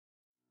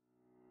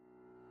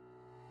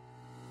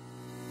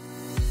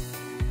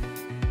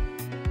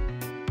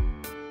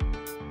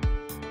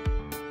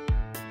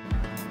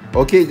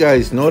Okay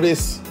guys,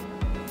 notice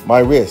my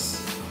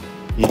wrist.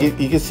 You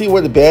can see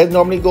where the band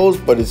normally goes,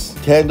 but it's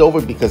turned over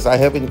because I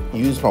haven't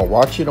used my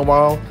watch in a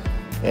while.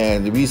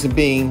 And the reason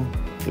being,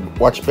 the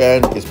watch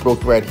band is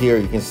broken right here.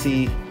 You can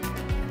see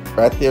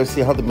right there, see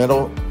how the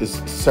metal is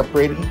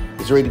separating?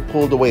 It's already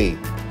pulled away.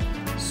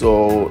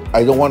 So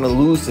I don't want to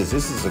lose this.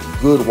 This is a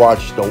good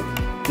watch though.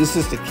 This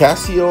is the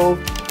Casio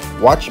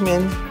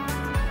Watchman.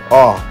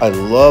 Oh, I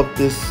love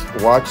this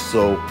watch,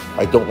 so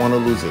I don't want to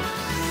lose it.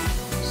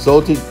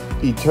 So to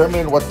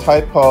determine what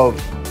type of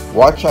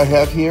watch I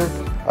have here,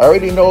 I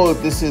already know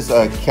this is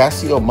a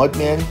Casio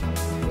Mudman,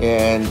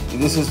 and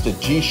this is the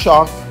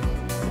G-Shock.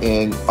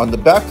 And on the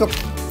back of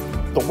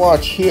the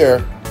watch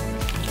here,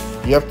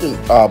 you have to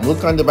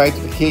look on the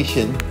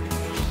magnification,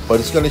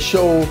 but it's going to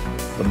show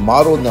the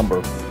model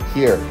number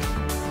here.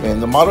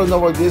 And the model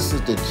number of this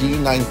is the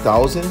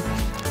G9000.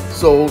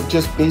 So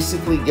just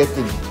basically get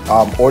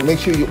the, or make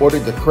sure you order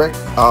the correct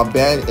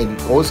band, and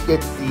you always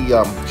get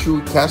the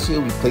true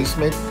Casio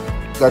replacement.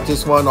 Got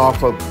this one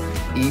off of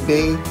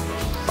eBay.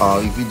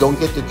 If you don't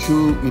get the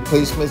true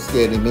replacements,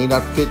 then it may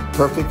not fit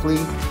perfectly,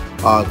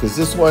 because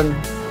this one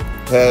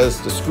has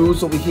the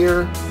screws over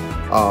here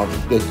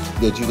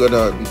that you're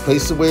gonna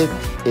replace it with,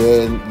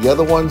 and the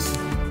other ones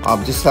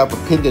just have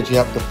a pin that you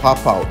have to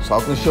pop out. So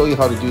I'm gonna show you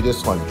how to do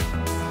this one.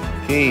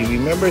 Okay,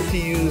 remember to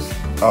use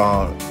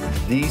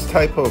these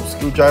type of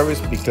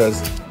screwdrivers,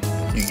 because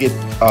you get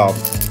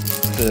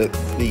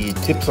the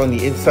tips on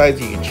the inside.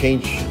 You can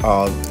change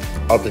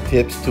out the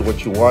tips to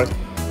what you want.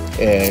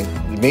 And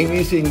the main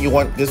reason you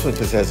want this one is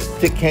because it has a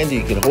thick handle.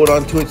 You can hold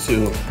on to it so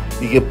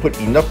you can put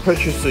enough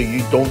pressure so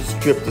you don't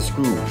strip the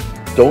screw.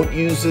 Don't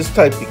use this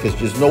type, because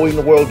there's no way in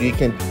the world you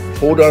can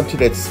hold on to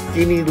that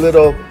skinny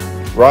little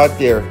rod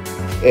there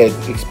and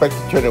expect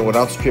to turn it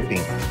without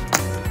stripping.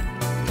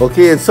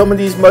 Okay, and some of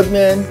these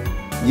Mudman,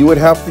 you would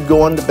have to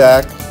go on the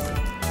back,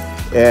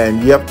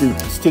 and you have to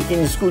stick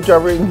in the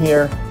screwdriver in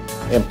here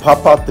and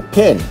pop out the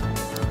pin.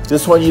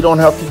 This one, you don't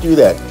have to do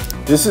that.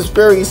 This is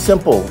very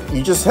simple.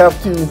 You just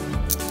have to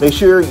make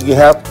sure you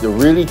have the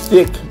really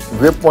thick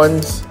grip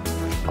ones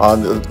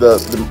on the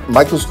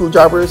micro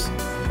screwdrivers.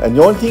 And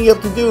the only thing you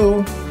have to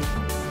do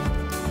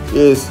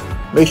is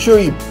make sure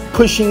you're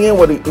pushing in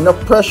with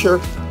enough pressure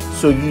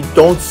so you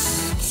don't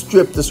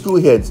strip the screw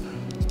heads.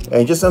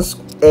 And just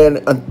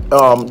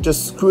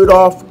screw it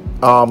off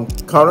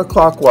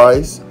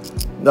counterclockwise.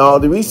 Now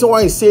the reason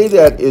why I say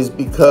that is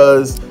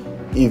because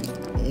if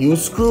you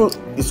screw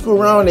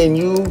around and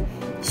you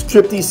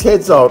strip these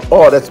heads out,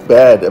 oh, that's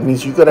bad. That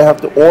means you're gonna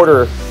have to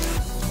order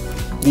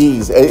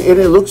these, and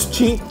it looks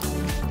cheap.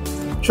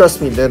 Trust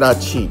me, they're not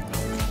cheap.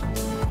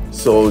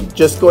 So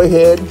just go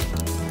ahead.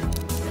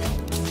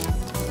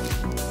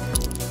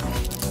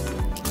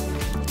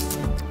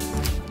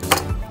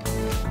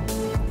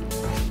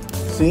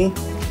 See?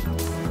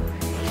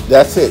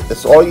 That's it.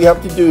 That's all you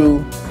have to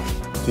do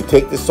to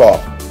take this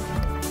off.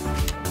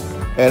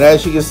 And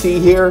as you can see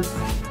here,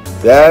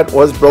 that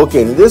was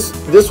broken.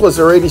 This was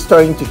already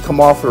starting to come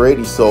off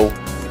already, so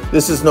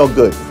this is no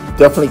good.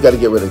 Definitely got to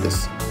get rid of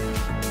this.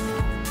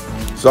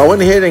 So I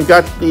went ahead and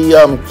got the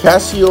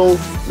Casio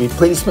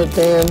replacement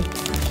band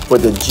for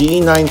the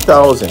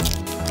G9000.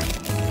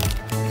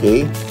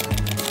 Okay.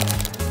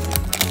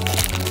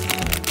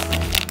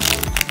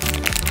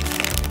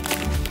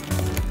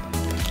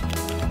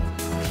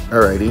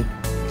 Alrighty.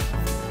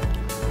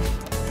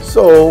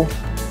 So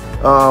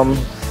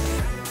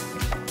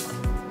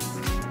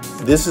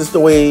this is the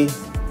way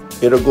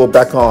it'll go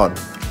back on,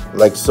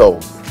 like so.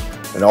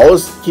 And I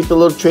always keep a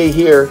little tray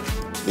here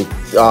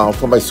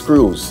for my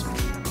screws.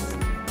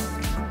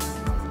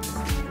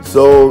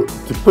 So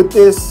to put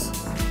this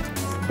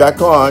back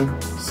on,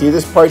 see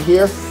this part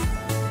here?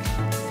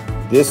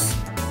 This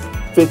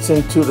fits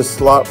into the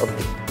slot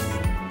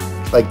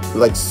of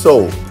like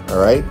so, all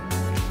right?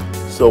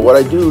 So what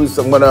I do is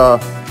I'm gonna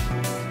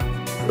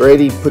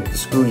already put the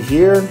screw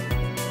here,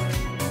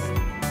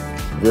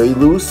 very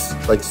loose,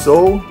 like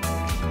so.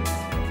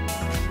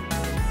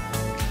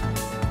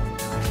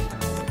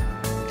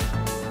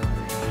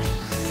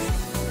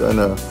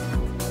 Gonna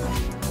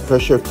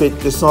pressure fit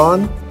this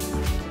on,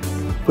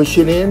 push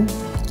it in.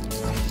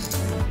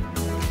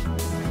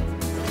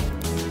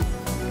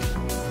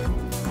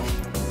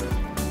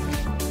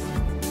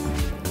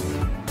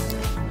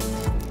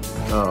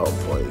 Oh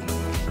boy,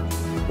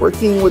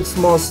 working with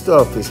small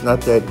stuff is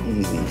not that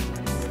easy,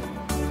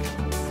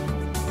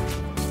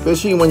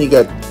 especially when you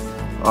got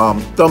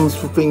thumbs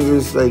for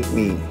fingers like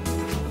me.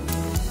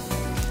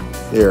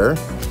 There.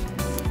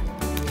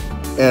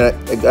 And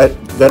I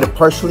got it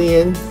partially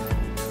in.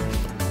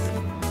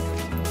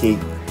 Okay,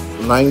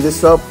 line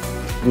this up,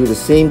 do the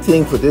same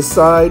thing for this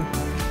side.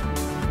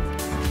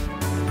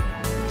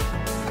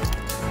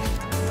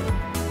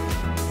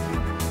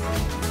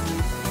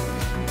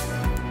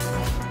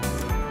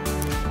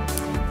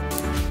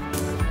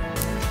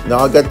 Now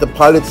I got the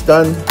pilots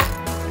done.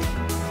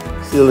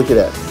 See, look at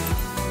that.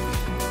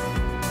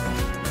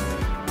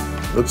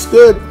 Looks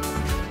good.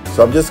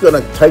 So I'm just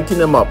gonna tighten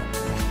them up.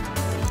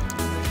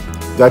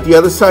 Got the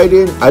other side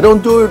in. I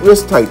don't do it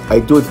wrist tight. I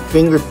do it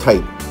finger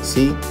tight.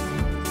 See?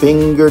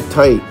 Finger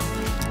tight.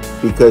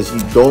 Because you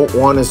don't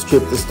want to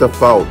strip the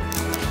stuff out.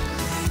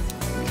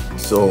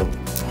 So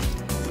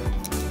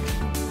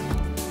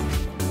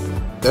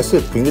that's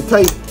it, finger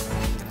tight.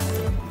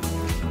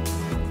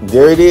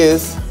 There it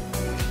is.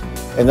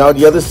 And now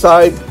the other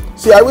side.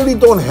 See, I really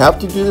don't have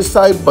to do this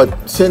side,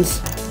 but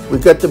since we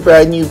got the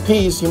brand new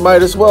piece, you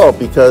might as well,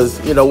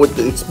 because you know, with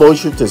the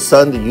exposure to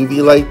sun, the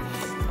UV light,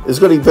 it's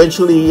going to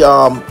eventually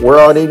wear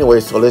out anyway.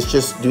 So let's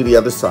just do the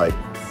other side.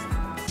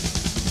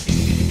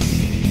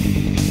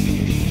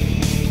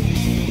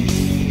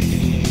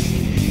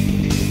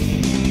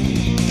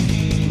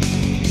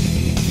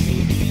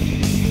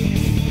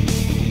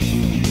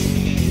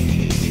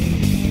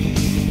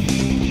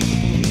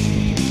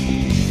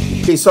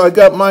 Okay, so I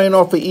got mine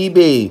off of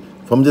eBay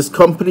from this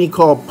company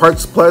called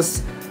Parts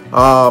Plus.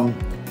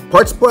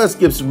 Parts Plus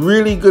gives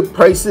really good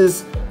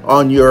prices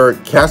on your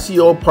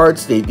Casio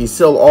parts. They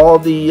sell all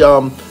the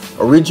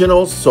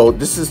originals. So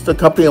this is the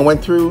company I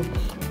went through.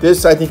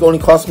 This I think only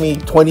cost me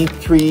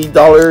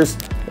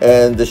 $23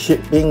 and the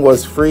shipping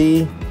was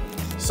free.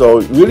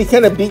 So really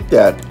kind of beat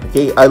that.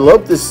 Okay, I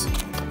love this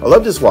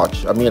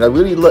watch. I mean, I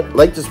really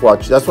like this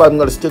watch. That's why I'm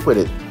going to stick with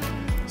it.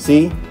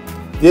 See?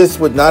 This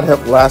would not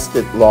have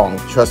lasted long,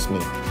 trust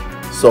me.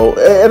 So,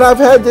 and I've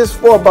had this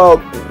for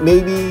about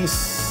maybe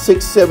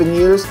 6-7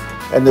 years,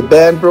 and the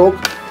band broke.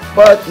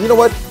 But you know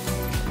what?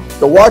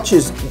 The watch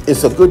is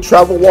a good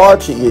travel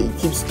watch. It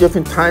keeps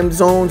different time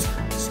zones,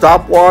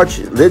 stopwatch,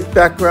 lit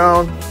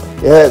background.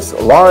 It has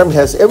alarm,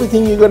 has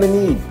everything you're gonna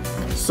need.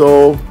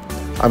 So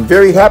I'm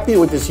very happy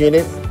with this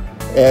unit,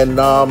 and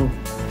I'm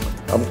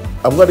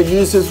gonna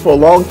use this for a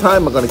long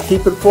time. I'm gonna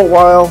keep it for a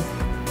while.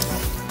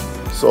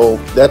 So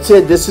that's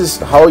it. This is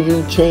how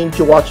you change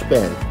your watch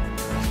band.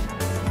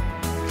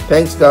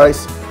 Thanks,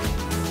 guys.